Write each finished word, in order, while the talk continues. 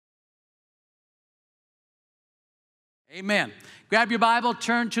Amen. Grab your Bible,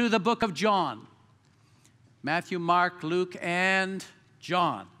 turn to the book of John. Matthew, Mark, Luke, and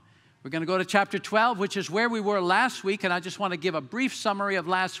John. We're going to go to chapter 12, which is where we were last week, and I just want to give a brief summary of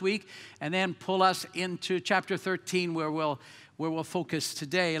last week and then pull us into chapter 13 where we'll focus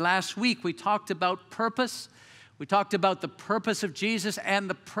today. Last week we talked about purpose. We talked about the purpose of Jesus and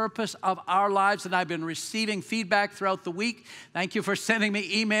the purpose of our lives, and I've been receiving feedback throughout the week. Thank you for sending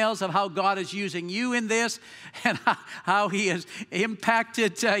me emails of how God is using you in this and how He has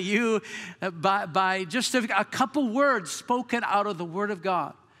impacted you by just a couple words spoken out of the Word of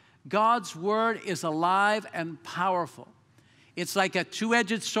God. God's Word is alive and powerful. It's like a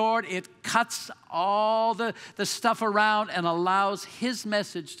two-edged sword. It cuts all the stuff around and allows His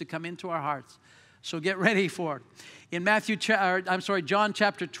message to come into our hearts. So get ready for it. In John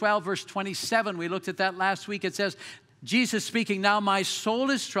chapter 12, verse 27, we looked at that last week. It says, Jesus speaking, "Now my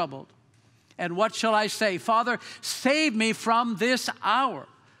soul is troubled, and what shall I say? Father, save me from this hour.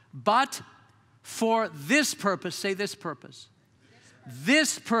 But for this purpose," say this purpose,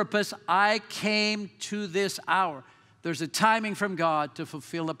 "this purpose I came to this hour." There's a timing from God to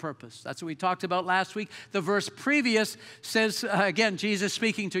fulfill a purpose. That's what we talked about last week. The verse previous says, again, Jesus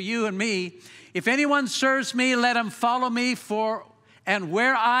speaking to you and me, "If anyone serves me, let him follow me, and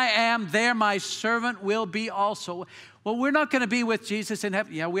where I am, there my servant will be also." Well, we're not going to be with Jesus in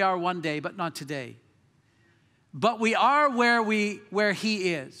heaven. Yeah, we are one day, but not today. But we are where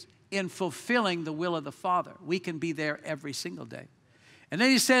He is in fulfilling the will of the Father. We can be there every single day. And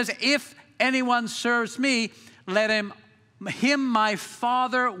then He says, "If anyone serves me, let him my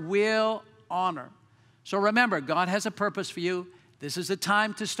Father will honor." So remember, God has a purpose for you. This is the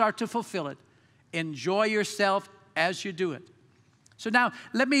time to start to fulfill it. Enjoy yourself as you do it. So now,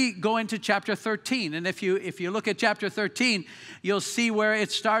 let me go into chapter 13. And if you look at chapter 13, you'll see where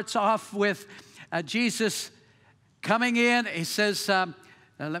it starts off with Jesus coming in. He says,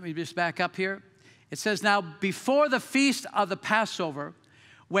 let me just back up here. It says, "Now before the feast of the Passover,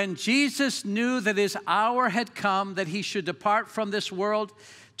 when Jesus knew that His hour had come, that He should depart from this world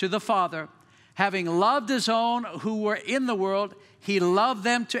to the Father, having loved His own who were in the world, He loved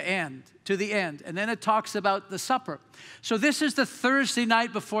them to the end." And then it talks about the supper. So this is the Thursday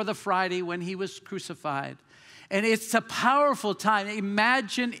night before the Friday when He was crucified. And it's a powerful time.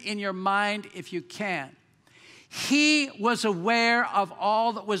 Imagine in your mind, if you can. He was aware of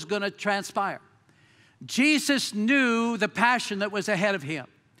all that was going to transpire. Jesus knew the passion that was ahead of Him.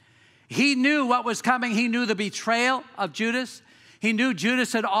 He knew what was coming. He knew the betrayal of Judas. He knew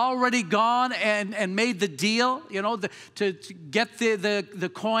Judas had already gone and made the deal, to get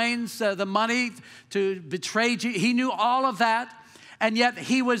the coins, the money, to betray Jesus. He knew all of that. And yet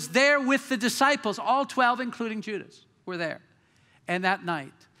He was there with the disciples, all 12, including Judas, were there. And that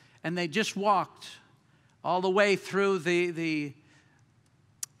night. And they just walked all the way through the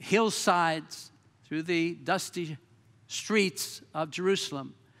hillsides, through the dusty streets of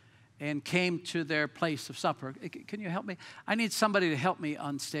Jerusalem, and came to their place of supper. Can you help me? I need somebody to help me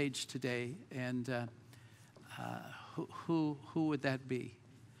on stage today. And who would that be?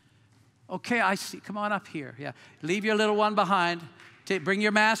 Okay, I see. Come on up here. Yeah, leave your little one behind. Bring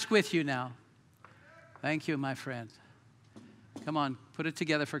your mask with you now. Thank you, my friend. Come on, put it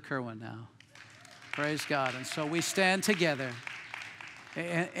together for Kerwin now. Praise God. And so we stand together.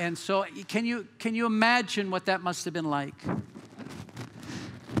 And so can you imagine what that must have been like?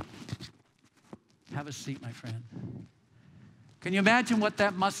 Have a seat, my friend. Can you imagine what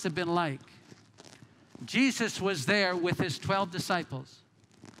that must have been like? Jesus was there with His 12 disciples.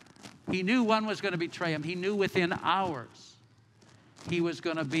 He knew one was going to betray Him. He knew within hours he was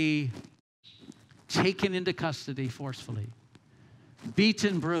going to be taken into custody forcefully,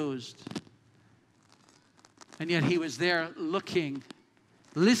 beaten, bruised. And yet He was there looking,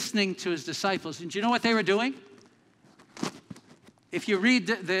 listening to His disciples. And do you know what they were doing? If you read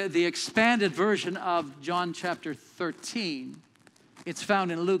the expanded version of John chapter 13, it's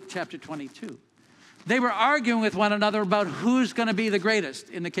found in Luke chapter 22. They were arguing with one another about who's going to be the greatest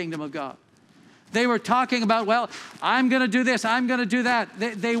in the kingdom of God. They were talking about, well, I'm going to do this, I'm going to do that.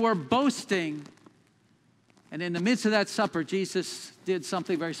 They were boasting. And in the midst of that supper, Jesus did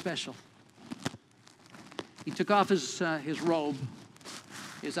something very special. He took off his robe,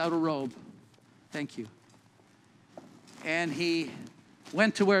 his outer robe. Thank you. And He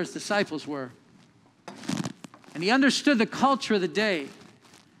went to where His disciples were. And He understood the culture of the day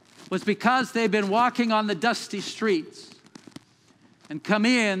was because they'd been walking on the dusty streets and come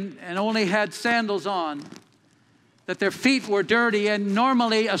in and only had sandals on, that their feet were dirty, and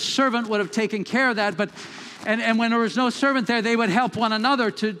normally a servant would have taken care of that, and when there was no servant there, they would help one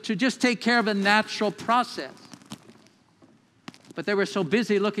another to just take care of a natural process. But they were so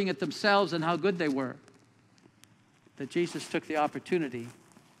busy looking at themselves and how good they were that Jesus took the opportunity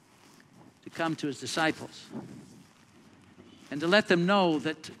to come to his disciples and to let them know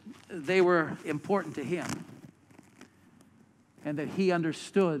that they were important to him and that he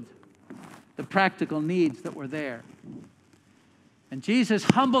understood the practical needs that were there. And Jesus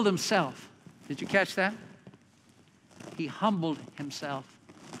humbled himself. Did you catch that? He humbled himself.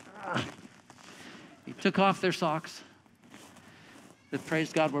 He took off their socks that,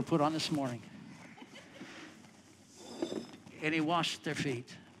 praise God, were put on this morning. And he washed their feet.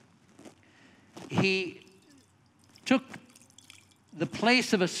 He took the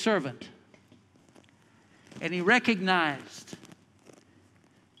place of a servant, and he recognized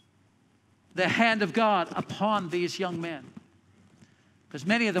the hand of God upon these young men, because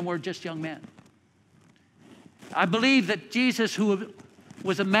many of them were just young men. I believe that Jesus, who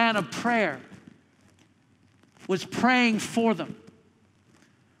was a man of prayer, was praying for them,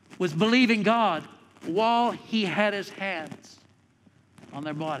 was believing God while he had his hands on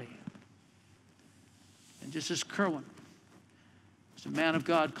their body. And just as Kerwin was a man of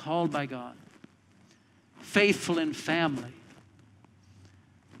God, called by God, faithful in family,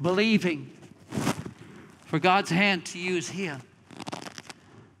 believing for God's hand to use him,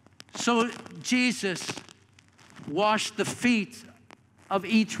 so Jesus washed the feet of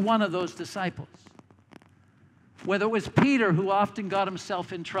each one of those disciples. Whether it was Peter, who often got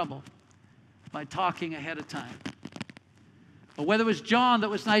himself in trouble by talking ahead of time, or whether it was John that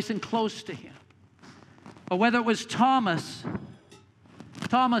was nice and close to him, or whether it was Thomas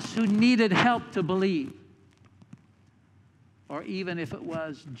who needed help to believe, or even if it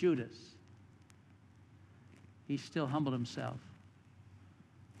was Judas, he still humbled himself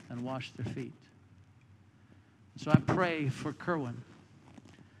and washed their feet. So I pray for Kerwin.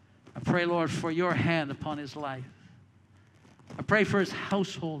 I pray, Lord, for your hand upon his life. I pray for his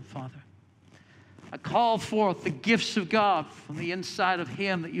household, Father. I call forth the gifts of God from the inside of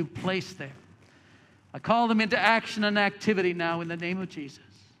him that you've placed there. I call them into action and activity now in the name of Jesus.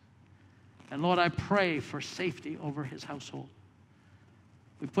 And Lord, I pray for safety over his household.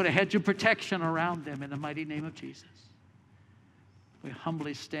 We put a hedge of protection around them in the mighty name of Jesus. We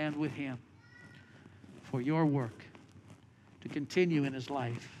humbly stand with him for your work to continue in his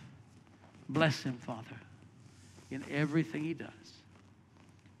life. Bless him, Father, in everything he does.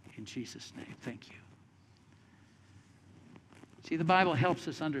 In Jesus' name, thank you. See, the Bible helps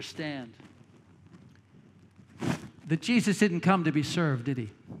us understand that Jesus didn't come to be served, did he?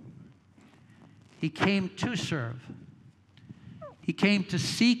 He came to serve. He came to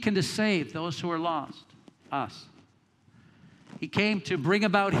seek and to save those who are lost, us. He came to bring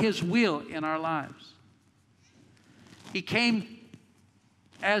about his will in our lives. He came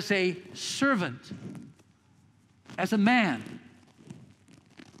as a servant, as a man.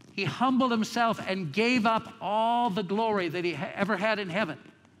 He humbled himself and gave up all the glory that he ever had in heaven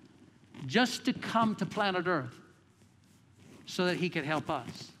just to come to planet Earth so that he could help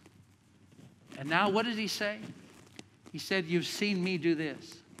us. And now what did he say? He said, you've seen me do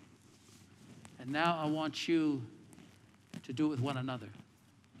this. And now I want you to do it with one another,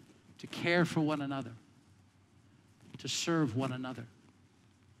 to care for one another, to serve one another,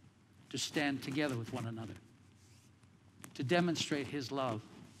 to stand together with one another, to demonstrate his love.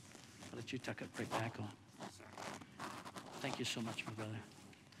 I'll let you tuck it right back on. Thank you so much, my brother.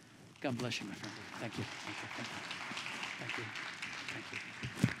 God bless you, my friend. Thank you. Thank you. Thank you. Thank you.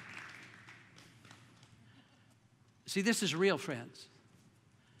 Thank you. See, this is real, friends.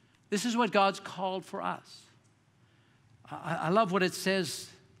 This is what God's called for us. I love what it says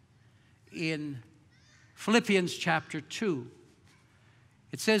in Philippians chapter 2.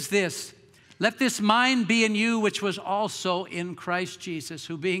 It says this, let this mind be in you which was also in Christ Jesus,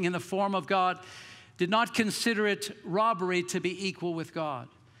 who being in the form of God did not consider it robbery to be equal with God.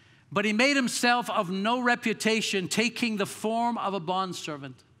 But he made himself of no reputation, taking the form of a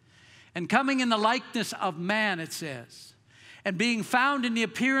bondservant. And coming in the likeness of man, it says, and being found in the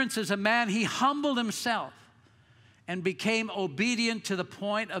appearance as a man, he humbled himself and became obedient to the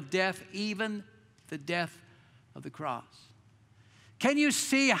point of death, even the death of the cross. Can you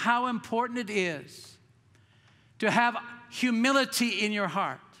see how important it is to have humility in your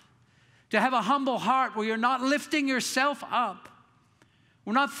heart, to have a humble heart where you're not lifting yourself up?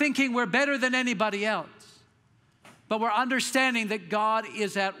 We're not thinking we're better than anybody else, but we're understanding that God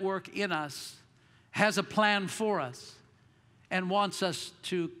is at work in us, has a plan for us, and wants us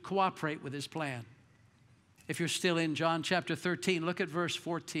to cooperate with his plan. If you're still in John chapter 13, look at verse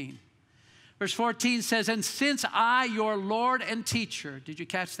 14. Verse 14 says, and since I, your Lord and teacher, did you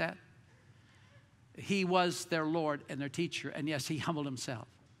catch that? He was their Lord and their teacher, and yes, he humbled himself.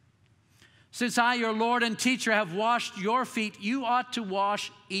 Since I, your Lord and teacher, have washed your feet, you ought to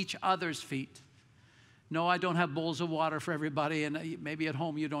wash each other's feet. No, I don't have bowls of water for everybody, and maybe at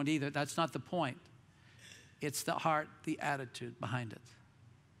home you don't either. That's not the point. It's the heart, the attitude behind it.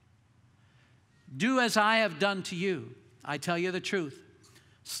 Do as I have done to you. I tell you the truth.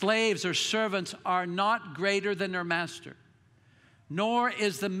 Slaves or servants are not greater than their master, nor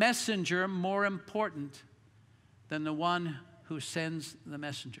is the messenger more important than the one who sends the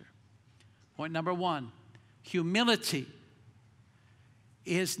messenger. Point number one, humility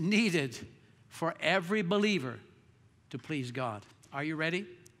is needed for every believer to please God. Are you ready?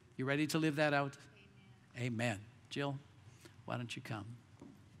 You ready to live that out? Amen. Jill, why don't you come?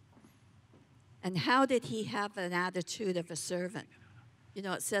 And how did he have an attitude of a servant? You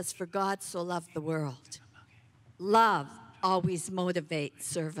know, it says, for God so loved the world. Love always motivates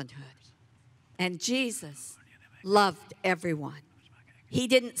servanthood. And Jesus loved everyone. He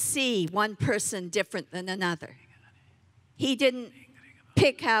didn't see one person different than another. He didn't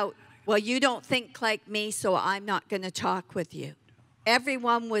pick out, well, you don't think like me, so I'm not going to talk with you.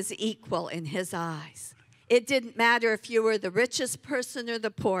 Everyone was equal in his eyes. It didn't matter if you were the richest person or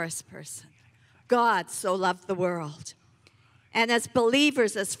the poorest person. God so loved the world. And as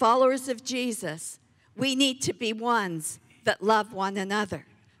believers, as followers of Jesus, we need to be ones that love one another.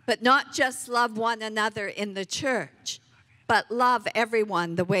 But not just love one another in the church, but love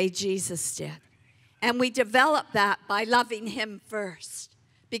everyone the way Jesus did. And we develop that by loving him first.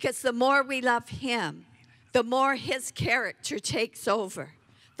 Because the more we love him, the more his character takes over.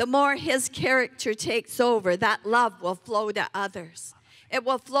 The more his character takes over, that love will flow to others. It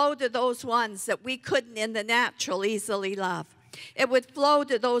will flow to those ones that we couldn't in the natural easily love. It would flow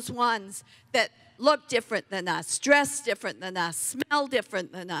to those ones that look different than us, dress different than us, smell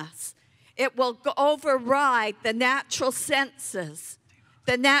different than us. It will override the natural senses,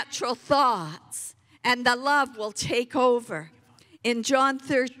 the natural thoughts, and the love will take over. In John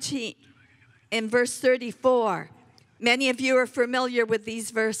 13, in verse 34, many of you are familiar with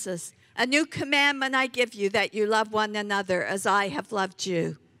these verses. A new commandment I give you, that you love one another as I have loved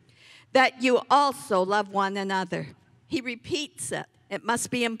you, that you also love one another. He repeats it. It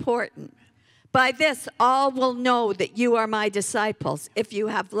must be important. By this, all will know that you are my disciples, if you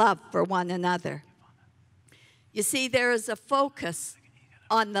have love for one another. You see, there is a focus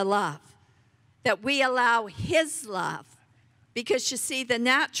on the love, that we allow his love, because you see, the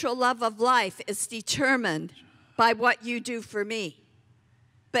natural love of life is determined by what you do for me.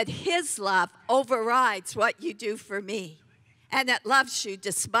 But his love overrides what you do for me. And it loves you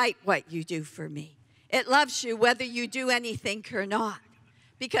despite what you do for me. It loves you whether you do anything or not.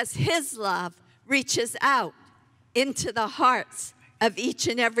 Because his love reaches out into the hearts of each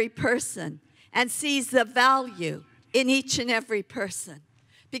and every person and sees the value in each and every person.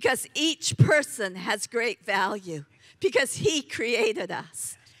 Because each person has great value. Because he created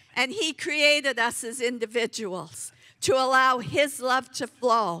us. And he created us as individuals to allow his love to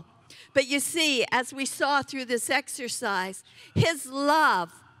flow. But you see, as we saw through this exercise, his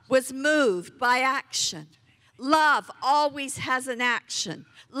love was moved by action. Love always has an action.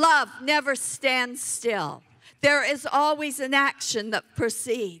 Love never stands still. There is always an action that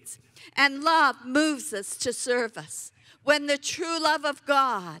proceeds. And love moves us to service. When the true love of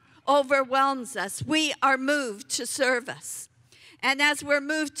God overwhelms us, we are moved to service. And as we're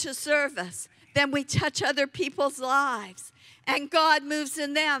moved to service, then we touch other people's lives. And God moves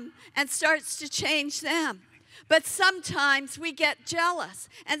in them and starts to change them. But sometimes we get jealous.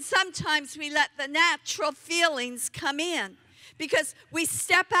 And sometimes we let the natural feelings come in. Because we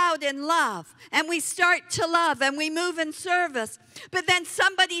step out in love. And we start to love. And we move in service. But then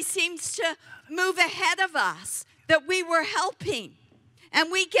somebody seems to move ahead of us that we were helping.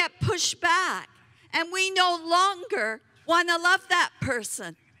 And we get pushed back. And we no longer want to love that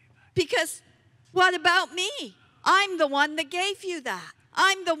person. Because what about me? I'm the one that gave you that.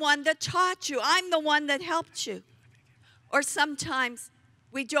 I'm the one that taught you. I'm the one that helped you. Or sometimes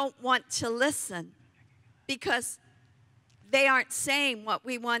we don't want to listen because they aren't saying what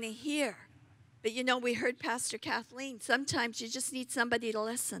we want to hear. But you know, we heard Pastor Kathleen, sometimes you just need somebody to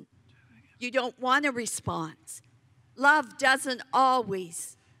listen. You don't want a response. Love doesn't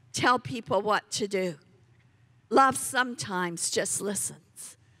always tell people what to do. Love sometimes just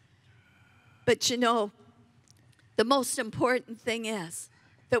listens. But you know, the most important thing is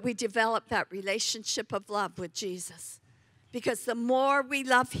that we develop that relationship of love with Jesus. Because the more we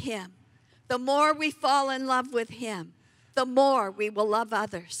love him, the more we fall in love with him, the more we will love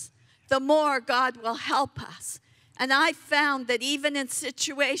others. The more God will help us. And I found that even in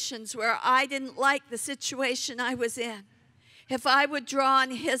situations where I didn't like the situation I was in, if I would draw on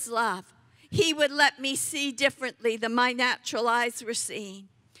his love, he would let me see differently than my natural eyes were seeing.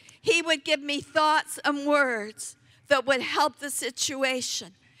 He would give me thoughts and words that would help the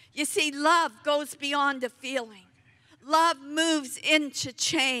situation. You see, love goes beyond a feeling. Love moves into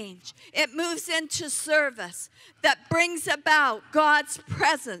change. It moves into service that brings about God's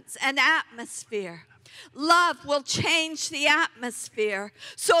presence and atmosphere. Love will change the atmosphere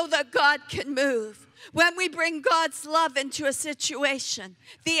so that God can move. When we bring God's love into a situation,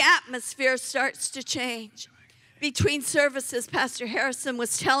 the atmosphere starts to change. Between services, Pastor Harrison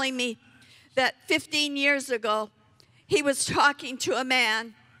was telling me that 15 years ago, he was talking to a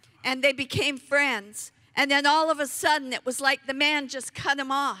man, and they became friends. And then all of a sudden, it was like the man just cut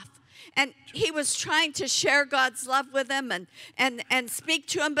him off. And he was trying to share God's love with him and speak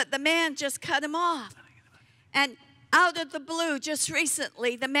to him, but the man just cut him off. And out of the blue, just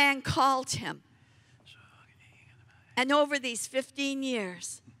recently, the man called him. And over these 15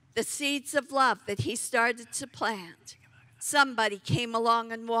 years, the seeds of love that he started to plant, somebody came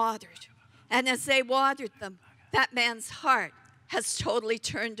along and watered. And as they watered them, that man's heart has totally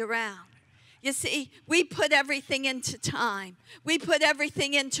turned around. You see, we put everything into time. We put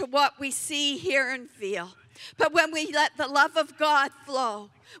everything into what we see, hear, and feel. But when we let the love of God flow,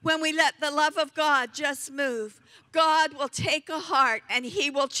 when we let the love of God just move, God will take a heart and he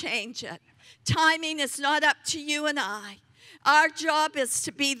will change it. Timing is not up to you and I. Our job is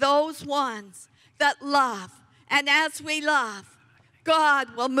to be those ones that love. And as we love,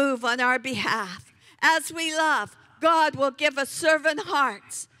 God will move on our behalf. As we love, God will give us servant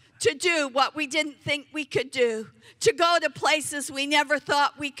hearts to do what we didn't think we could do, to go to places we never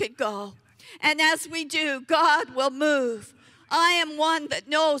thought we could go. And as we do, God will move. I am one that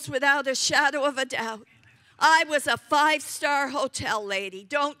knows without a shadow of a doubt. I was a 5-star hotel lady.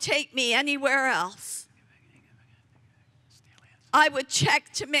 Don't take me anywhere else. I would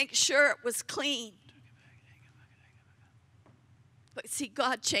check to make sure it was clean. But see,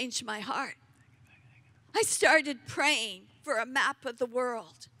 God changed my heart. I started praying for a map of the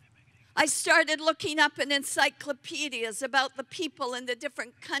world. I started looking up in encyclopedias about the people in the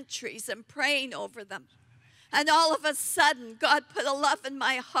different countries and praying over them. And all of a sudden, God put a love in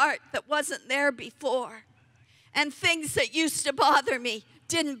my heart that wasn't there before. And things that used to bother me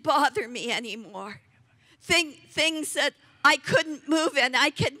didn't bother me anymore. Things that I couldn't move in, I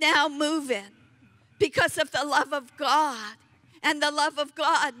could now move in because of the love of God. And the love of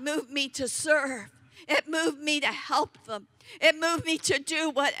God moved me to serve. It moved me to help them. It moved me to do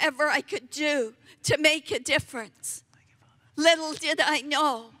whatever I could do to make a difference. Little did I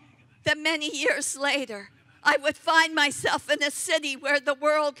know that many years later, I would find myself in a city where the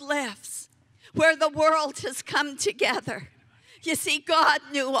world lives, where the world has come together. You see, God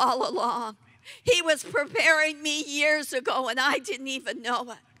knew all along. He was preparing me years ago, and I didn't even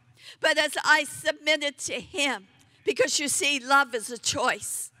know it. But as I submitted to him, because you see, love is a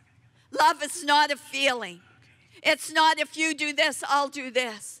choice. Love is not a feeling. It's not if you do this, I'll do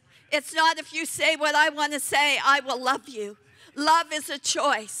this. It's not if you say what I want to say, I will love you. Love is a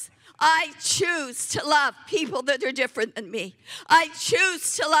choice. I choose to love people that are different than me. I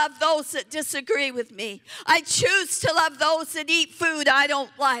choose to love those that disagree with me. I choose to love those that eat food I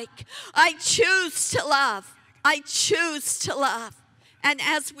don't like. I choose to love. I choose to love. And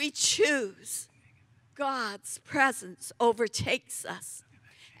as we choose, God's presence overtakes us.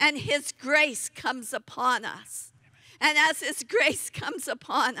 And his grace comes upon us. And as his grace comes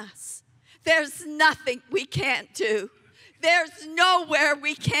upon us, there's nothing we can't do. There's nowhere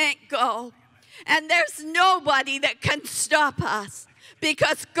we can't go. And there's nobody that can stop us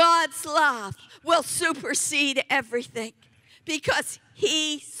because God's love will supersede everything because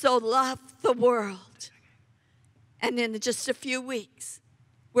he so loved the world. And in just a few weeks,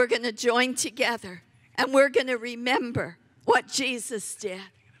 we're going to join together and we're going to remember what Jesus did.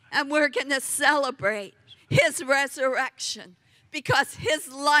 And we're going to celebrate his resurrection because his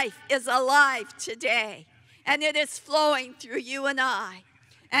life is alive today. And it is flowing through you and I.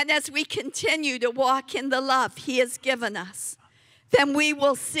 And as we continue to walk in the love he has given us, then we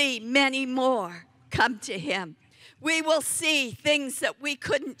will see many more come to him. We will see things that we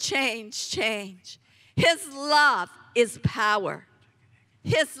couldn't change. His love is power.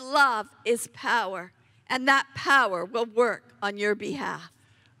 His love is power. And that power will work on your behalf.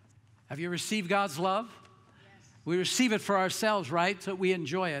 Have you received God's love? Yes. We receive it for ourselves, right? So we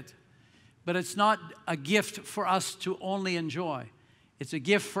enjoy it. But it's not a gift for us to only enjoy. It's a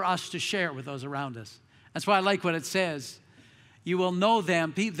gift for us to share with those around us. That's why I like what it says. You will know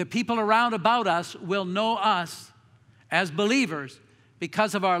them. The people around about us will know us as believers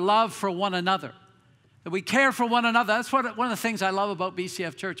because of our love for one another. That we care for one another. That's one of the things I love about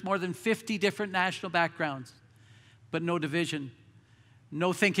BCF Church. More than 50 different national backgrounds, but no division.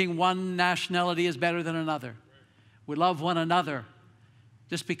 No thinking one nationality is better than another. We love one another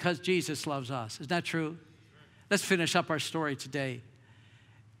just because Jesus loves us. Isn't that true? Let's finish up our story today.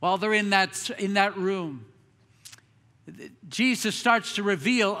 While they're in that room, Jesus starts to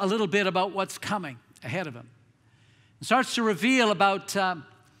reveal a little bit about what's coming ahead of him. He starts to reveal about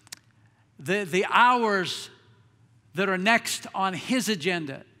the hours that are next on his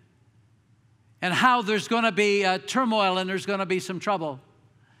agenda, and how there's going to be turmoil and there's going to be some trouble.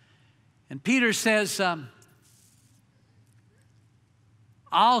 And Peter says,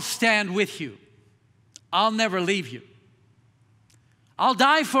 I'll stand with you. I'll never leave you. I'll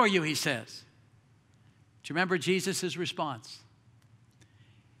die for you, he says. Do you remember Jesus' response?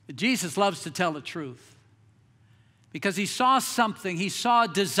 Jesus loves to tell the truth because he saw something. He saw a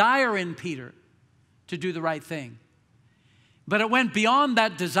desire in Peter to do the right thing. But it went beyond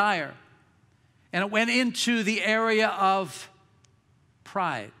that desire, and it went into the area of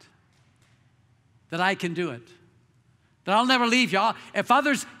pride. That I can do it. That I'll never leave you. If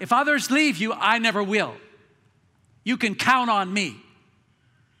others leave you, I never will. You can count on me.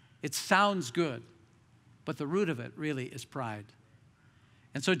 It sounds good, but the root of it really is pride.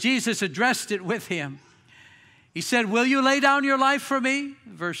 And so Jesus addressed it with him. He said, will you lay down your life for me?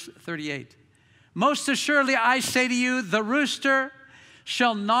 Verse 38. Most assuredly I say to you, the rooster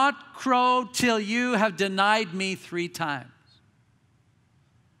shall not crow till you have denied me 3 times.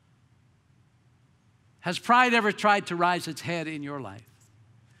 Has pride ever tried to rise its head in your life?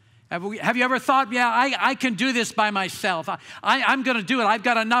 Have you ever thought, yeah, I can do this by myself. I'm going to do it. I've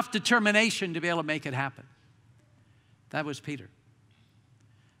got enough determination to be able to make it happen. That was Peter.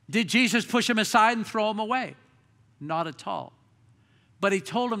 Did Jesus push him aside and throw him away? Not at all. But he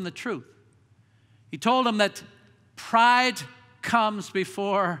told him the truth. He told him that pride comes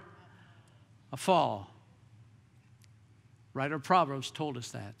before a fall. Writer of Proverbs told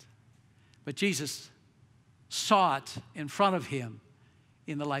us that. But Jesus saw it in front of him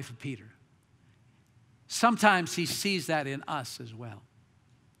in the life of Peter. Sometimes he sees that in us as well.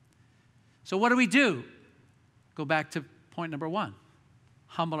 So what do? Go back to point number 1.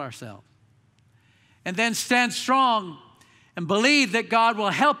 Humble ourselves. And then stand strong and believe that God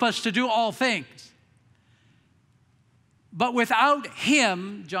will help us to do all things. But without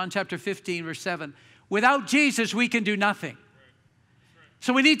him, John chapter 15, verse 7, without Jesus, we can do nothing.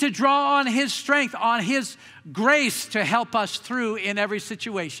 So we need to draw on his strength, on his grace to help us through in every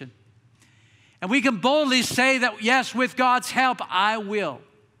situation. And we can boldly say that, yes, with God's help, I will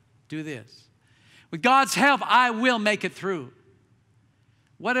do this. With God's help, I will make it through.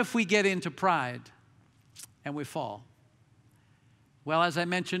 What if we get into pride and we fall? Well, as I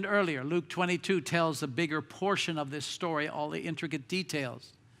mentioned earlier, Luke 22 tells a bigger portion of this story, all the intricate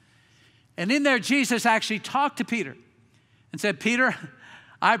details. And in there, Jesus actually talked to Peter and said, Peter,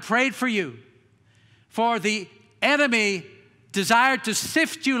 I prayed for you, for the enemy desired to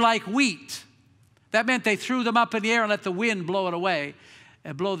sift you like wheat. That meant they threw them up in the air and let the wind blow it away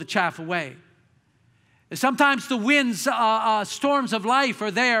and blow the chaff away. And sometimes the winds, storms of life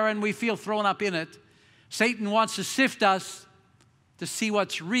are there and we feel thrown up in it. Satan wants to sift us to see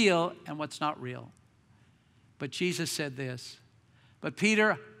what's real and what's not real. But Jesus said this, but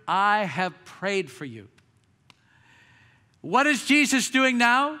Peter, I have prayed for you. What is Jesus doing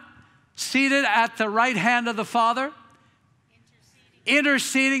now? Seated at the right hand of the Father.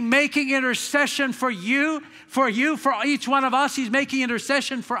 Interceding, making intercession for you, for each one of us. He's making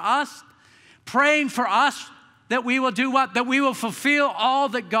intercession for us, praying for us that we will do what? That we will fulfill all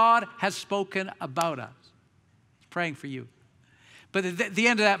that God has spoken about us. He's praying for you. But at the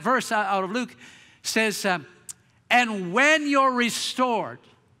end of that verse out of Luke says, and when you're restored,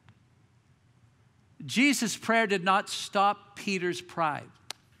 Jesus' prayer did not stop Peter's pride,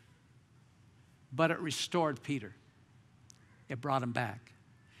 but it restored Peter. It brought him back.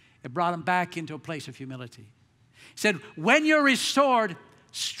 It brought him back into a place of humility. He said, when you're restored,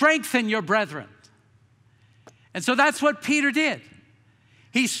 strengthen your brethren. And so that's what Peter did.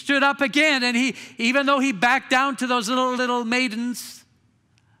 He stood up again, and even though he backed down to those little maidens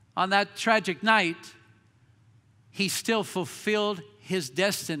on that tragic night, he still fulfilled his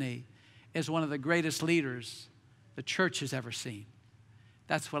destiny as one of the greatest leaders the church has ever seen.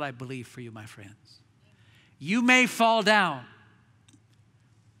 That's what I believe for you, my friends. You may fall down.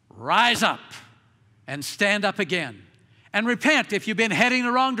 Rise up and stand up again. And repent. If you've been heading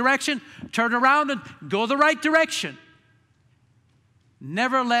the wrong direction, turn around and go the right direction.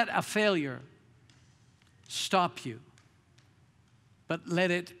 Never let a failure stop you but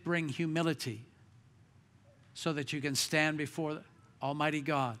let it bring humility so that you can stand before Almighty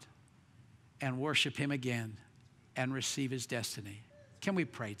God and worship Him again and receive His destiny. Can we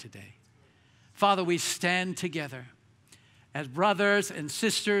pray today? Father, we stand together as brothers and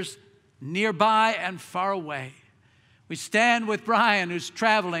sisters nearby and far away. We stand with Brian, who's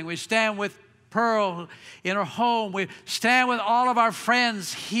traveling. We stand with Pearl in her home. We stand with all of our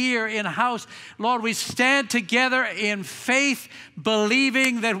friends here in house. Lord, we stand together in faith,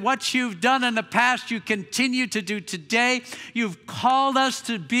 believing that what you've done in the past, you continue to do today. You've called us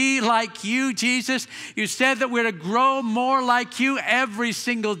to be like you, Jesus. You said that we're to grow more like you every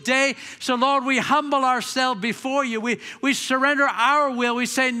single day. So, Lord, we humble ourselves before you. We surrender our will. We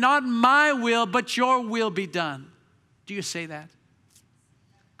say, not my will, but your will be done. Do you say that?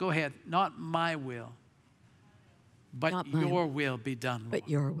 Go ahead. Not my will, but your will be done, Lord. But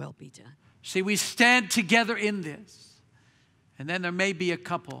your will be done. See, we stand together in this. And then there may be a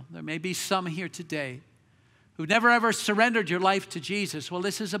couple, there may be some here today who never ever surrendered your life to Jesus. Well,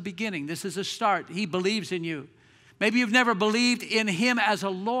 this is a beginning. This is a start. He believes in you. Maybe you've never believed in Him as a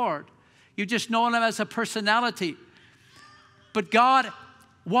Lord. You've just known Him as a personality. But God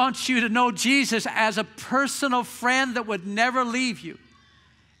wants you to know Jesus as a personal friend that would never leave you.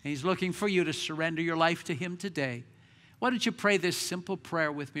 And He's looking for you to surrender your life to Him today. Why don't you pray this simple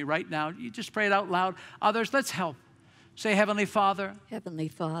prayer with me right now? You just pray it out loud. Others, let's help. Say, Heavenly Father. Heavenly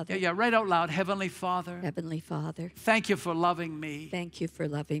Father. Yeah, right out loud. Heavenly Father. Heavenly Father. Thank you for loving me. Thank you for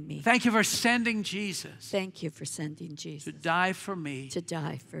loving me. Thank you for sending Jesus. Thank you for sending Jesus. To die for me. To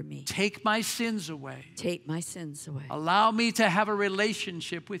die for me. Take my sins away. Take my sins away. Allow me to have a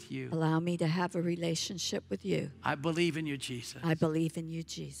relationship with you. Allow me to have a relationship with you. I believe in you, Jesus. I believe in you,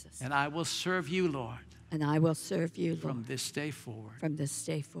 Jesus. And I will serve you, Lord. And I will serve you, Lord. From this day forward. From this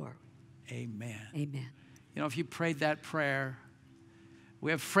day forward. Amen. Amen. You know, if you prayed that prayer,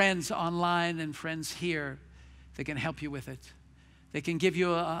 we have friends online and friends here that can help you with it. They can give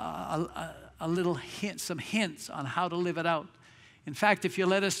you a little hint, some hints on how to live it out. In fact, if you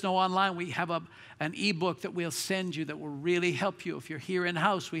let us know online, we have an ebook that we'll send you that will really help you. If you're here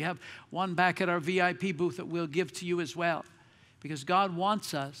in-house, we have one back at our VIP booth that we'll give to you as well. Because God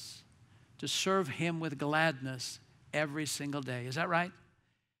wants us to serve Him with gladness every single day. Is that right?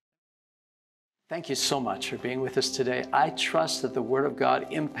 Thank you so much for being with us today. I trust that the Word of God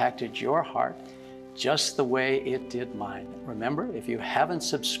impacted your heart just the way it did mine. Remember, if you haven't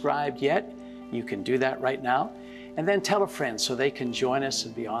subscribed yet, you can do that right now. And then tell a friend so they can join us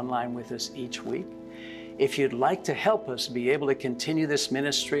and be online with us each week. If you'd like to help us be able to continue this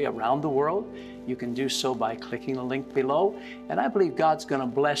ministry around the world, you can do so by clicking the link below. And I believe God's going to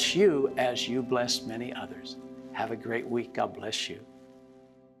bless you as you bless many others. Have a great week. God bless you.